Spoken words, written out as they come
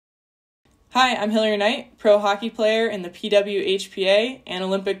Hi, I'm Hilary Knight, pro hockey player in the PWHPA and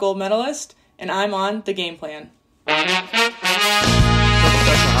Olympic gold medalist, and I'm on The Game Plan. Professional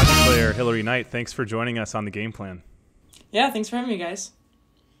hockey player Hilary Knight, thanks for joining us on The Game Plan. Yeah, thanks for having me, guys.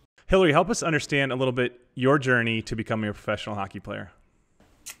 Hilary, help us understand a little bit your journey to becoming a professional hockey player.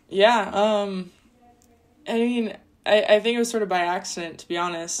 Yeah, I think it was sort of by accident, to be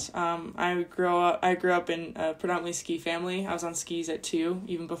honest. I grew up in a predominantly ski family. I was on skis at 2,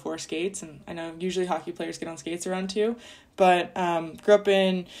 even before skates, and I know usually hockey players get on skates around 2. But grew up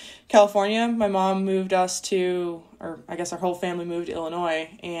in California. My mom moved us to, or I guess our whole family moved to Illinois,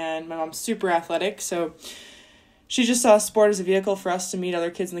 and my mom's super athletic, so she just saw sport as a vehicle for us to meet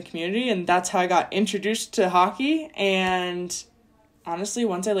other kids in the community, and that's how I got introduced to hockey. And honestly,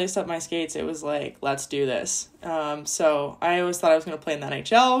 once I laced up my skates, it was like, let's do this. So I always thought I was going to play in the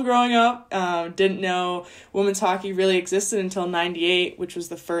NHL growing up. Didn't know women's hockey really existed until 98, which was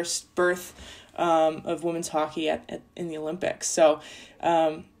the first birth of women's hockey in the Olympics. So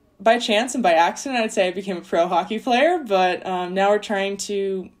by chance and by accident, I'd say I became a pro hockey player, but now we're trying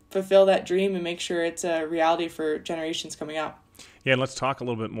to fulfill that dream and make sure it's a reality for generations coming up. Yeah, and let's talk a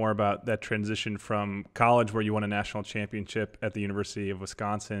little bit more about that transition from college, where you won a national championship at the University of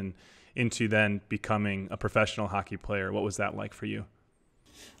Wisconsin, into then becoming a professional hockey player. What was that like for you?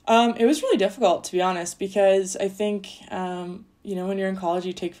 It was really difficult, to be honest, because I think, when you're in college,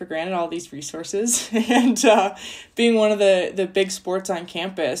 you take for granted all these resources. And being one of the big sports on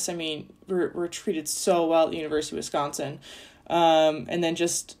campus, I mean, we're treated so well at the University of Wisconsin. And then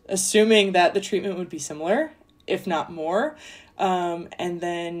just assuming that the treatment would be similar, if not more. And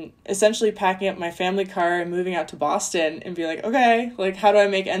then essentially packing up my family car and moving out to Boston and be like, okay, like, how do I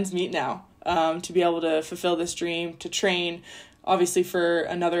make ends meet now? To be able to fulfill this dream, to train, obviously, for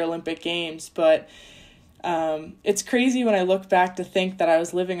another Olympic Games. But it's crazy when I look back to think that I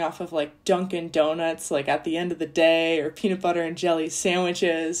was living off of like Dunkin' Donuts, like at the end of the day, or peanut butter and jelly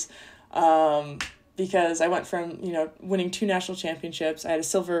sandwiches. Because I went from, winning 2 national championships. I had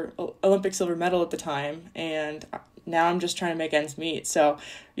a Olympic silver medal at the time, and now I'm just trying to make ends meet. So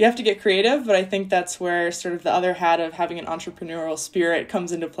you have to get creative, but I think that's where sort of the other hat of having an entrepreneurial spirit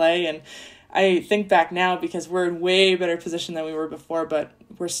comes into play. And I think back now, because we're in way better position than we were before, but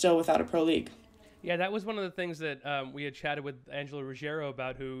we're still without a pro league. Yeah, that was one of the things that we had chatted with Angela Ruggiero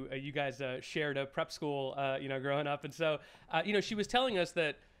about, who you guys shared a prep school, growing up. And so, she was telling us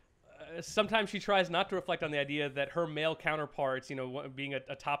that sometimes she tries not to reflect on the idea that her male counterparts, being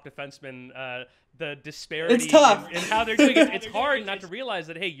a top defenseman, the disparity it's tough. in how they're doing it. It's hard not to realize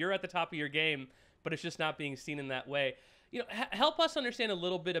that, hey, you're at the top of your game, but it's just not being seen in that way. Help us understand a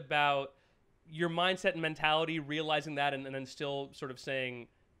little bit about your mindset and mentality, realizing that, and then still sort of saying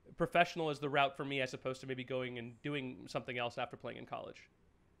professional is the route for me, as opposed to maybe going and doing something else after playing in college.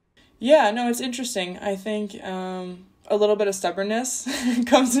 Yeah, no, it's interesting. I think a little bit of stubbornness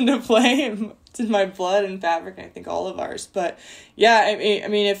comes into play. It's in my blood and fabric, and I think all of ours. But yeah, I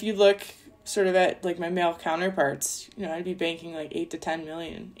mean, if you look sort of at like my male counterparts, I'd be banking like 8 to 10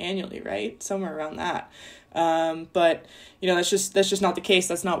 million annually, right? Somewhere around that. But that's just not the case.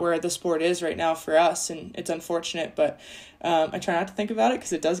 That's not where the sport is right now for us, and it's unfortunate. But I try not to think about it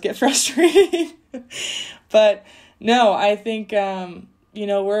because it does get frustrating. But no, I think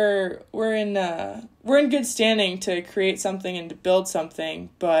we're in good standing to create something and to build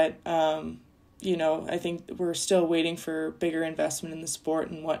something, but I think we're still waiting for bigger investment in the sport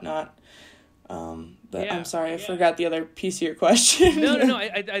and whatnot. But yeah, I'm sorry, I forgot the other piece of your question. No.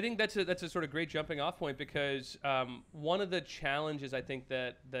 I think that's a sort of great jumping off point, because one of the challenges I think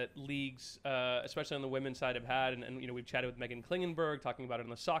that leagues, especially on the women's side, have had, and we've chatted with Megan Klingenberg talking about it on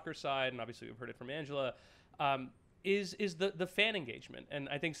the soccer side, and obviously we've heard it from Angela, is the fan engagement. And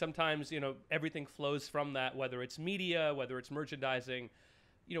I think sometimes, everything flows from that, whether it's media, whether it's merchandising.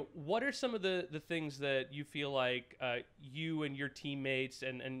 What are some of the things that you feel like you and your teammates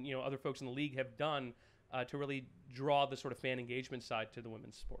and other folks in the league have done to really draw the sort of fan engagement side to the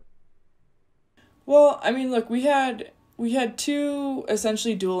women's sport? Well, I mean, look, we had 2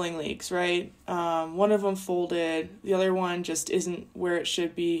 essentially dueling leagues, right? One of them folded. The other one just isn't where it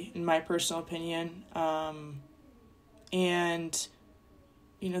should be, in my personal opinion. And,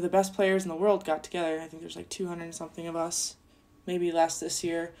 the best players in the world got together. I think there's like 200 and something of us, maybe less this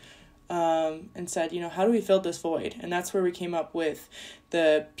year, and said, how do we fill this void? And that's where we came up with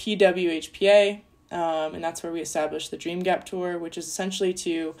the PWHPA, and that's where we established the Dream Gap Tour, which is essentially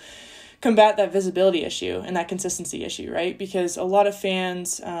to combat that visibility issue and that consistency issue, right? Because a lot of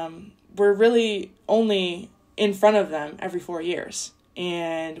fans, we're really only in front of them every 4 years.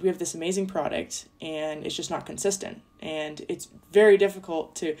 and we have this amazing product, and it's just not consistent. And it's very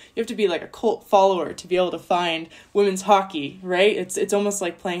difficult you have to be like a cult follower to be able to find women's hockey, right? It's almost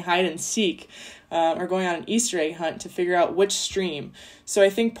like playing hide and seek, or going on an Easter egg hunt to figure out which stream. So I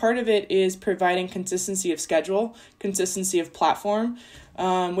think part of it is providing consistency of schedule, consistency of platform,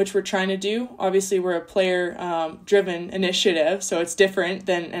 which we're trying to do. Obviously, we're a player-driven initiative, so it's different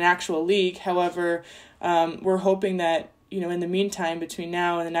than an actual league. However, we're hoping that, in the meantime, between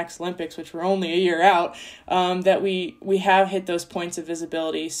now and the next Olympics, which we're only a year out, that we have hit those points of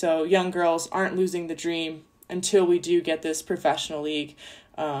visibility. So young girls aren't losing the dream until we do get this professional league,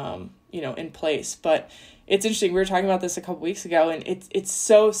 in place. But it's interesting. We were talking about this a couple weeks ago, and it's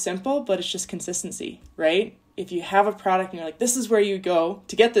so simple, but it's just consistency, right? If you have a product and you're like, this is where you go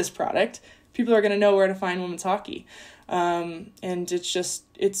to get this product, people are going to know where to find women's hockey. And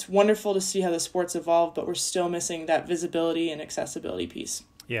it's wonderful to see how the sport's evolved, but we're still missing that visibility and accessibility piece.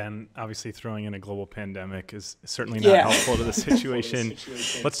 Yeah, and obviously throwing in a global pandemic is certainly not helpful to the situation.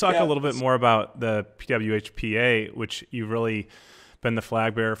 Let's talk a little bit more about the PWHPA, which you've really been the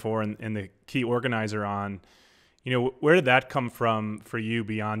flag bearer for and the key organizer on. Where did that come from for you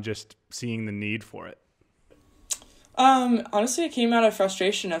beyond just seeing the need for it? Honestly, it came out of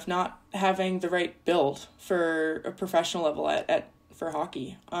frustration of not having the right build for a professional level for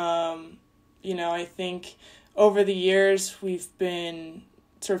hockey. I think over the years we've been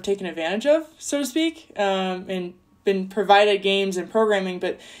sort of taken advantage of, so to speak, and been provided games and programming,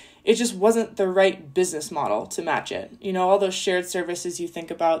 but it just wasn't the right business model to match it. All those shared services you think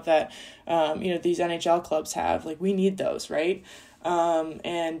about that, these NHL clubs have, like, we need those, right?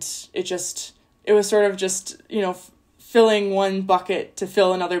 And it was sort of just, filling one bucket to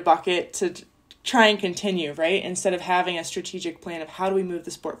fill another bucket to try and continue, right? Instead of having a strategic plan of how do we move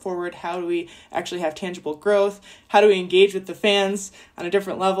the sport forward? How do we actually have tangible growth? How do we engage with the fans on a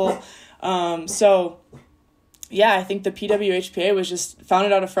different level? I think the PWHPA was just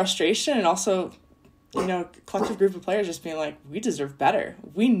founded out of frustration, and also, a collective group of players just being like, we deserve better.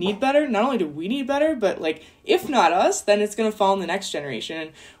 We need better. Not only do we need better, but like, if not us, then it's going to fall in the next generation.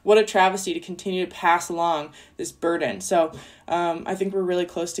 And what a travesty to continue to pass along this burden. So I think we're really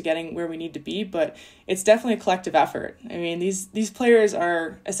close to getting where we need to be, but it's definitely a collective effort. I mean, these players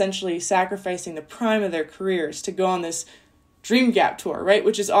are essentially sacrificing the prime of their careers to go on this Dream Gap tour, right?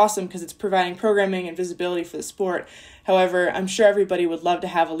 Which is awesome because it's providing programming and visibility for the sport. However, I'm sure everybody would love to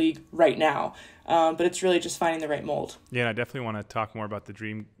have a league right now. But it's really just finding the right mold. Yeah, I definitely want to talk more about the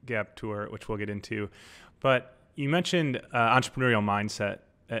Dream Gap Tour, which we'll get into. But you mentioned entrepreneurial mindset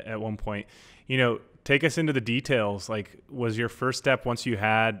at one point. Take us into the details. Like, was your first step once you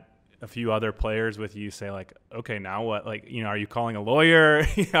had a few other players with you say, like, okay, now what? Like, are you calling a lawyer?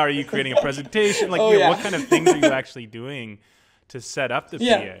 Are you creating a presentation? Like, what kind of things are you actually doing to set up the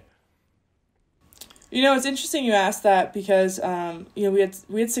PA? It's interesting you asked that because,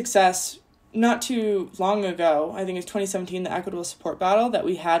 we had success not too long ago. I think it was 2017, the equitable support battle that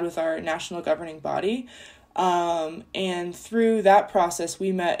we had with our national governing body. And through that process,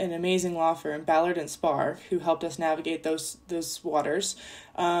 we met an amazing law firm, Ballard and Spar, who helped us navigate those waters.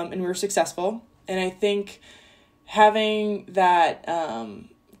 And we were successful. And I think having that,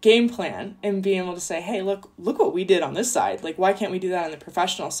 game plan and being able to say, hey, look what we did on this side. Like, why can't we do that on the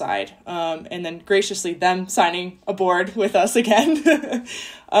professional side? And then graciously them signing aboard with us again.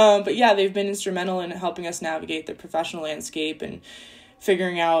 But yeah, they've been instrumental in helping us navigate the professional landscape and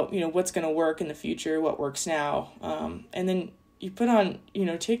figuring out, what's going to work in the future, what works now. And then you put on,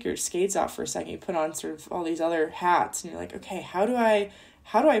 take your skates off for a second, you put on sort of all these other hats and you're like, okay, how do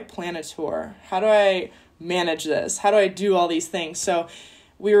I plan a tour? How do I manage this? How do I do all these things? So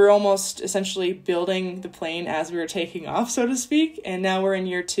we were almost essentially building the plane as we were taking off, so to speak. And now we're in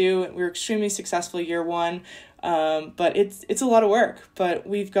year 2. We were extremely successful year 1. But it's a lot of work, but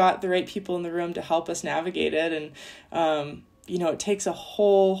we've got the right people in the room to help us navigate it. And, it takes a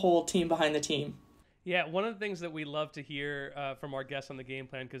whole team behind the team. Yeah, one of the things that we love to hear from our guests on the game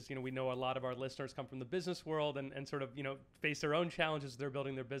plan, because, we know a lot of our listeners come from the business world and sort of, face their own challenges as they're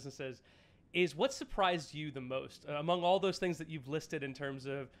building their businesses, is what surprised you the most among all those things that you've listed in terms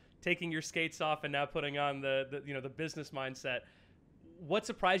of taking your skates off and now putting on the business mindset? What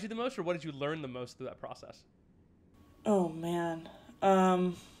surprised you the most, or what did you learn the most through that process? Oh man.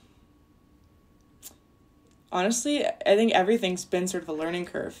 Honestly, I think everything's been sort of a learning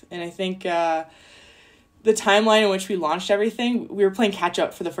curve. And I think the timeline in which we launched everything, we were playing catch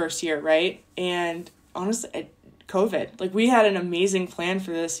up for the first year, right? And honestly, COVID. Like, we had an amazing plan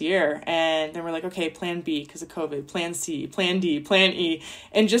for this year, and then we're like, okay, plan B because of COVID, plan C, plan D, plan E.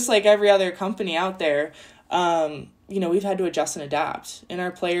 And just like every other company out there, we've had to adjust and adapt, and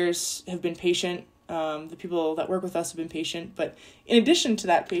our players have been patient. The people that work with us have been patient, but in addition to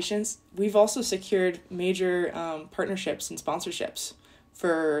that patience, we've also secured major partnerships and sponsorships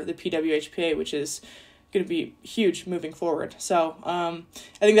for the PWHPA, which is going to be huge moving forward. So I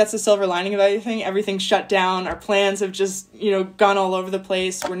think that's the silver lining of everything. Everything's shut down. Our plans have just, gone all over the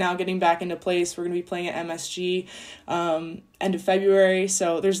place. We're now getting back into place. We're going to be playing at MSG end of February.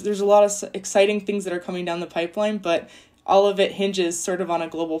 So there's a lot of exciting things that are coming down the pipeline, but all of it hinges sort of on a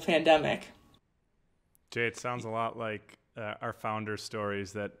global pandemic. Jay, it sounds a lot like our founder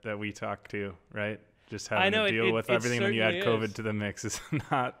stories that we talk to, right? Just having to deal with everything when you add COVID to the mix is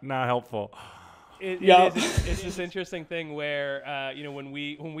not helpful. It's this interesting thing where when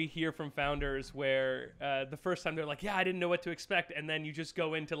we hear from founders where the first time they're like, yeah, I didn't know what to expect, and then you just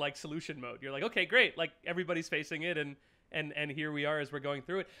go into like solution mode. You're like, okay, great, like everybody's facing it, and here we are as we're going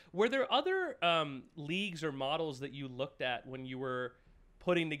through it. Were there other leagues or models that you looked at when you were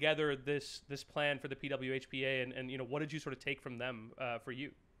putting together this plan for the PWHPA, and what did you sort of take from them for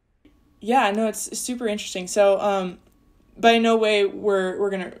you? Yeah, no, it's super interesting. So by no way we're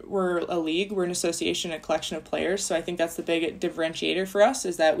a league. We're an association, a collection of players. So I think that's the big differentiator for us,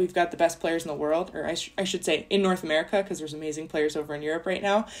 is that we've got the best players in the world, or I should say in North America, because there's amazing players over in Europe right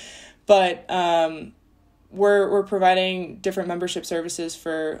now. But we're providing different membership services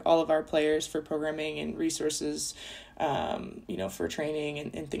for all of our players, for programming and resources, for training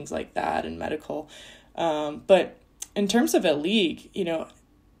and things like that, and medical. But in terms of a league,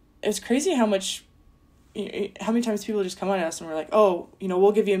 it's crazy how many times people just come on us and we're like, oh,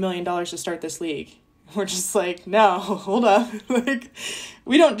 we'll give you $1 million to start this league. We're just like, no, hold up. Like,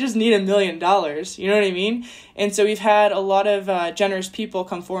 we don't just need $1 million. You know what I mean? And so we've had a lot of generous people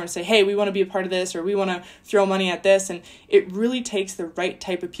come forward and say, hey, we want to be a part of this, or we want to throw money at this. And it really takes the right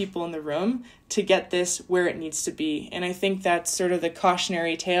type of people in the room to get this where it needs to be. And I think that's sort of the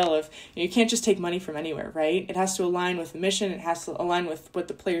cautionary tale of, you can't just take money from anywhere, right? It has to align with the mission. It has to align with what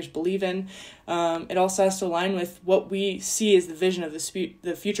the players believe in. It also has to align with what we see as the vision of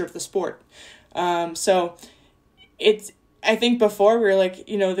the future of the sport. So I think before we were like,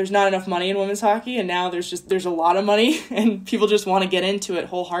 there's not enough money in women's hockey, and now there's a lot of money and people just want to get into it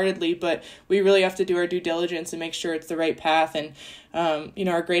wholeheartedly, but we really have to do our due diligence and make sure it's the right path. And,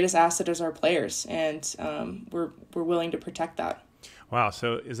 our greatest asset is our players, and, we're willing to protect that. Wow.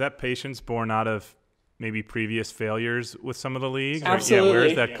 So is that patience born out of maybe previous failures with some of the leagues? Absolutely. Where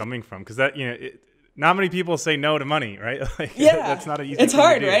is that coming from? Because that, not many people say no to money, right? That's not an easy it's thing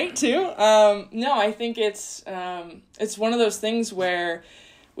hard, to do. Right? Too. No, I think it's one of those things where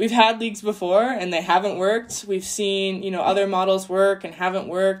we've had leagues before and they haven't worked. We've seen, other models work and haven't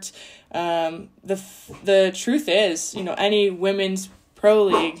worked. The truth is, any women's pro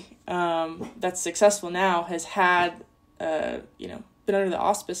league that's successful now has had, been under the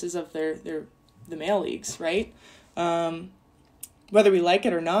auspices of the male leagues, right? Whether we like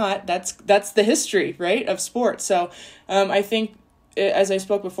it or not, that's the history, right, of sports. So I think, as I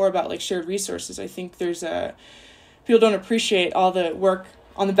spoke before about like shared resources, I think people don't appreciate all the work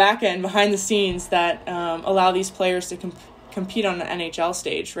on the back end, behind the scenes, that allow these players to compete on the NHL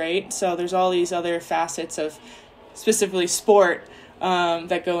stage, right? So there's all these other facets of specifically sport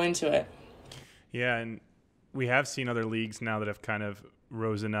that go into it. Yeah, and we have seen other leagues now that have kind of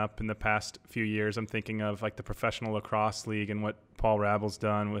risen up in the past few years. I'm thinking of like the Professional Lacrosse League and what Paul Rabel's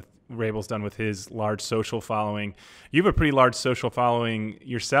done with his large social following. You have a pretty large social following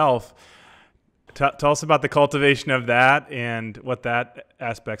yourself. Tell us about the cultivation of that and what that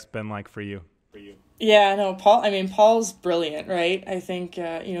aspect's been like for you. Yeah, no, Paul's brilliant, right? I think,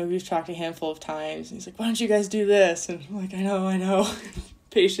 we've talked a handful of times, and he's like, why don't you guys do this? And I'm like, I know.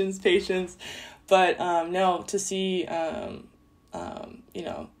 patience. But, no, to see,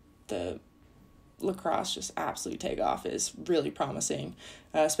 the lacrosse just absolutely take off is really promising,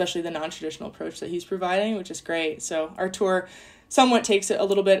 especially the non-traditional approach that he's providing, which is great. So our tour somewhat takes it a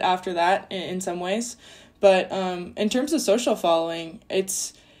little bit after that in some ways. But in terms of social following,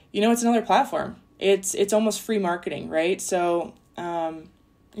 it's another platform. It's almost free marketing, right? So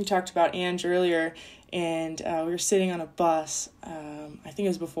you talked about Ange earlier, and we were sitting on a bus, I think it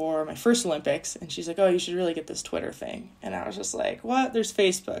was before my first Olympics, and she's like, oh, you should really get this Twitter thing. And I was just like, what? There's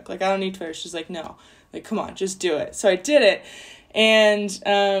Facebook. Like, I don't need Twitter. She's like, no. Like, come on, just do it. So I did it. And,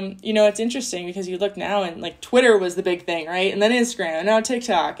 it's interesting because you look now and like Twitter was the big thing, right? And then Instagram and now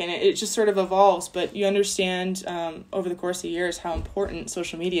TikTok, and it just sort of evolves. But you understand over the course of years how important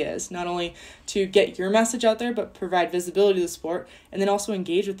social media is, not only to get your message out there, but provide visibility to the sport, and then also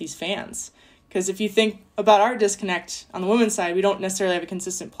engage with these fans. Because if you think about our disconnect on the women's side, we don't necessarily have a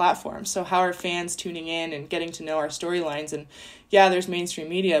consistent platform. So how are fans tuning in and getting to know our storylines? And yeah, there's mainstream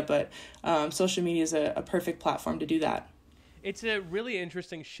media, but social media is a perfect platform to do that. It's a really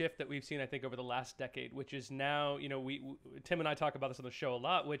interesting shift that we've seen, I think, over the last decade, which is now, Tim and I talk about this on the show a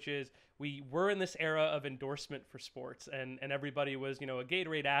lot, which is we were in this era of endorsement for sports, and everybody was, a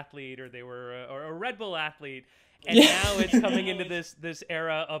Gatorade athlete, or they were a Red Bull athlete. And now it's coming into this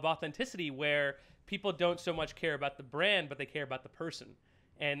era of authenticity where people don't so much care about the brand, but they care about the person.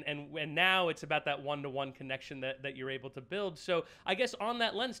 And now it's about that one-to-one connection that you're able to build. So I guess on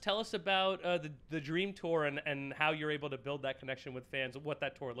that lens, tell us about the Dream Tour and how you're able to build that connection with fans, what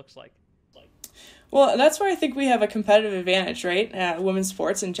that tour looks like. Well, that's where I think we have a competitive advantage, right? Women's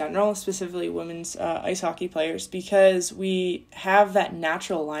sports in general, specifically women's ice hockey players, because we have that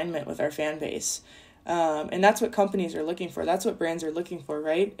natural alignment with our fan base. And that's what companies are looking for. That's what brands are looking for,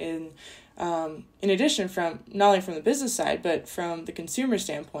 right? And in addition, from not only from the business side, but from the consumer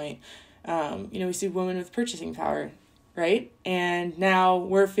standpoint, we see women with purchasing power, right? And now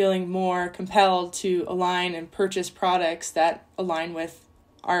we're feeling more compelled to align and purchase products that align with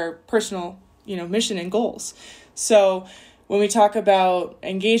our personal, mission and goals. So when we talk about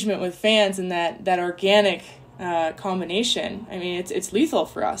engagement with fans and that organic combination, I mean, it's lethal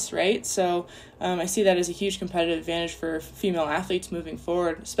for us, right? So I see that as a huge competitive advantage for female athletes moving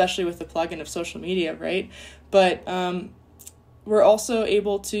forward, especially with the plug-in of social media, right? But we're also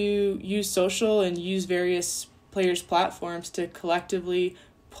able to use social and use various players' platforms to collectively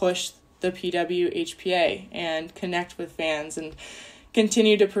push the PWHPA and connect with fans and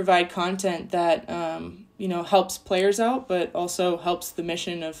continue to provide content that helps players out, but also helps the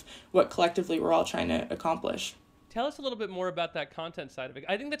mission of what collectively we're all trying to accomplish. Tell us a little bit more about that content side of it.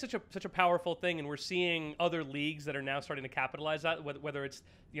 I think that's such a powerful thing, and we're seeing other leagues that are now starting to capitalize that, whether it's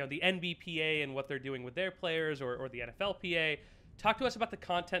the NBPA and what they're doing with their players or the NFLPA. Talk to us about the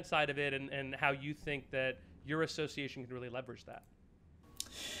content side of it and how you think that your association can really leverage that.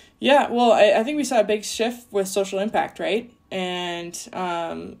 Yeah, well, I think we saw a big shift with social impact, right? And,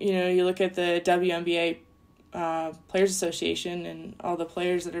 you look at the WNBA Players Association and all the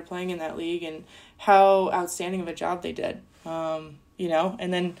players that are playing in that league and how outstanding of a job they did, and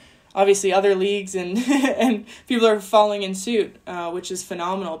then obviously other leagues and and people are following in suit, which is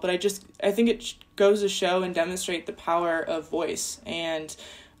phenomenal. But I think it goes to show and demonstrate the power of voice and,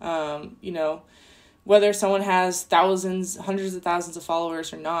 whether someone has thousands, hundreds of thousands of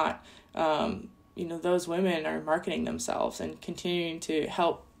followers or not, those women are marketing themselves and continuing to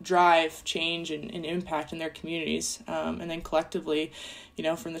help drive change and impact in their communities. And then collectively,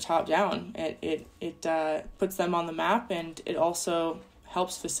 from the top down, it puts them on the map, and it also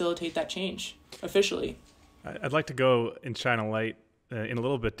helps facilitate that change officially. I'd like to go and shine a light in a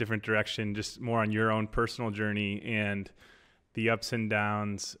little bit different direction, just more on your own personal journey and the ups and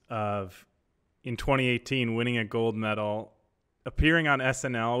downs of, in 2018, winning a gold medal, appearing on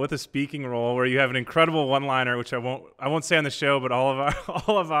SNL with a speaking role where you have an incredible one-liner, which I won't say on the show, but all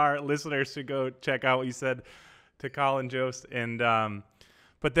of our listeners should go check out what you said to Colin Jost. And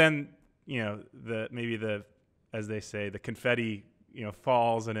but then as they say, the confetti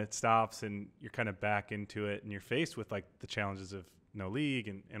falls and it stops, and you're kind of back into it, and you're faced with like the challenges of no league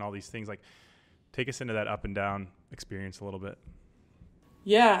and all these things. Like, take us into that up and down experience a little bit.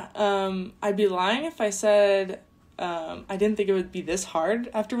 Yeah, I'd be lying if I said I didn't think it would be this hard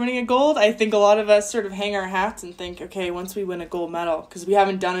after winning a gold. I think a lot of us sort of hang our hats and think, okay, once we win a gold medal, because we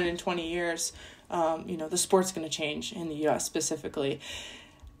haven't done it in 20 years, the sport's going to change in the U.S. specifically.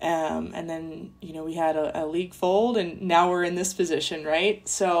 And then, we had a league fold, and now we're in this position, right?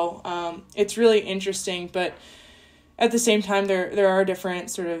 So it's really interesting, but at the same time, there are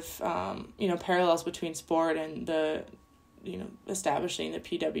different sort of, parallels between sport and the establishing the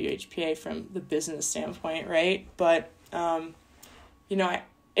PWHPA from the business standpoint, right? But,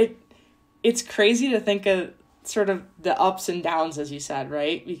 it's crazy to think of sort of the ups and downs, as you said,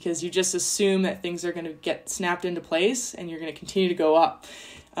 right? Because you just assume that things are going to get snapped into place and you're going to continue to go up.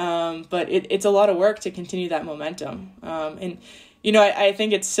 But it's a lot of work to continue that momentum. I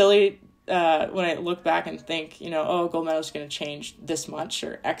think it's silly when I look back and think, gold medal is going to change this much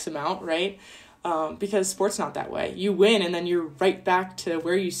or X amount, right? Because sport's not that way. You win and then you're right back to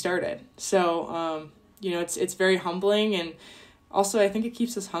where you started. So, it's very humbling, and also I think it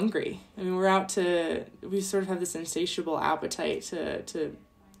keeps us hungry. I mean, we sort of have this insatiable appetite to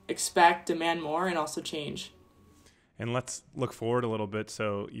expect, demand more, and also change. And let's look forward a little bit.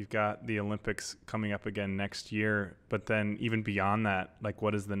 So you've got the Olympics coming up again next year, but then even beyond that, like,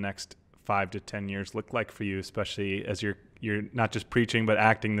 what does the next 5 to 10 years look like for you, especially as you're you're not just preaching but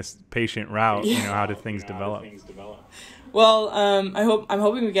acting this patient route. How do things develop? Well, I'm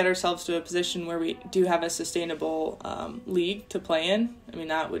hoping we get ourselves to a position where we do have a sustainable league to play in. I mean,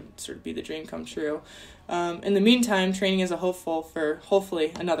 that would sort of be the dream come true. In the meantime, training is a hopeful for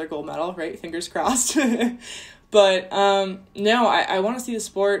hopefully another gold medal, right? Fingers crossed. But no, I want to see the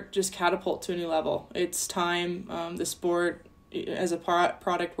sport just catapult to a new level. It's time. The sport, as a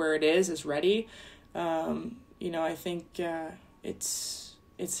product where it is ready. I think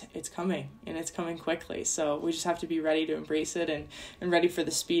it's coming, and it's coming quickly. So we just have to be ready to embrace it and ready for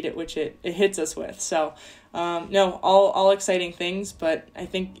the speed at which it hits us with. So no, all exciting things. But I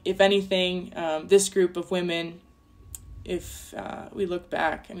think if anything, this group of women, if we look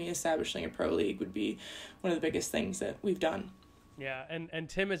back, I mean, establishing a pro league would be one of the biggest things that we've done. Yeah, and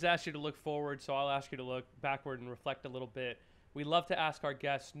Tim has asked you to look forward, so I'll ask you to look backward and reflect a little bit. We love to ask our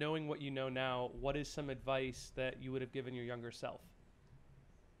guests, knowing what you know now, what is some advice that you would have given your younger self?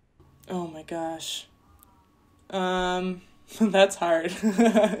 Oh my gosh. That's hard.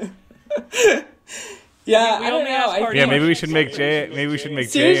 Yeah, I don't know. Maybe we should make Jay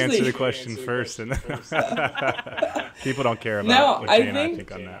answer the question first, and people don't care about what Jay and I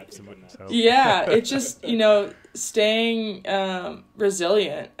think on that. So. Yeah, it's just staying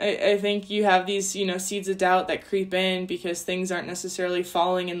resilient. I think you have these seeds of doubt that creep in because things aren't necessarily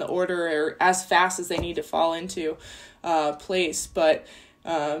falling in the order or as fast as they need to fall into place. But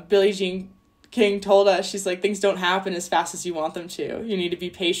Billie Jean King told us, she's like, things don't happen as fast as you want them to. You need to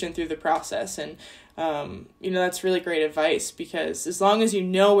be patient through the process. And that's really great advice, because as long as you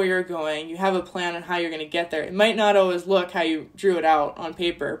know where you're going, you have a plan on how you're going to get there. It might not always look how you drew it out on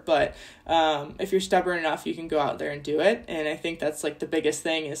paper, but if you're stubborn enough, you can go out there and do it. And I think that's like the biggest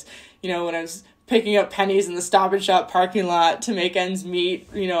thing is, when I was picking up pennies in the Stop and Shop parking lot to make ends meet,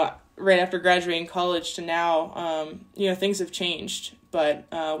 right after graduating college to now, things have changed, but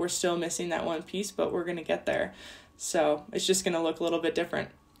we're still missing that one piece, but we're going to get there. So it's just going to look a little bit different.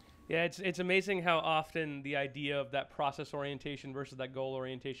 Yeah, it's amazing how often the idea of that process orientation versus that goal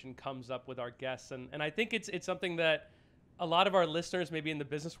orientation comes up with our guests. And I think it's something that a lot of our listeners maybe in the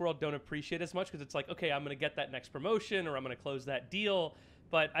business world don't appreciate as much, because it's like, okay, I'm going to get that next promotion or I'm going to close that deal.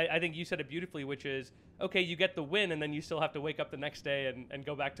 But I think you said it beautifully, which is, okay, you get the win and then you still have to wake up the next day and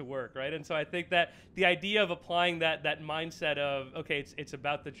go back to work, right? And so I think that the idea of applying that mindset of, okay, it's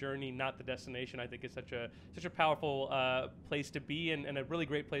about the journey, not the destination, I think is such a powerful place to be, and a really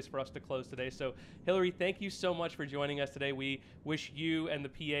great place for us to close today. So Hilary, thank you so much for joining us today. We wish you and the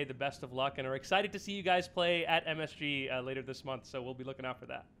PA the best of luck and are excited to see you guys play at MSG later this month. So we'll be looking out for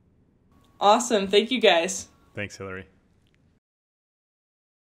that. Awesome. Thank you guys. Thanks, Hilary.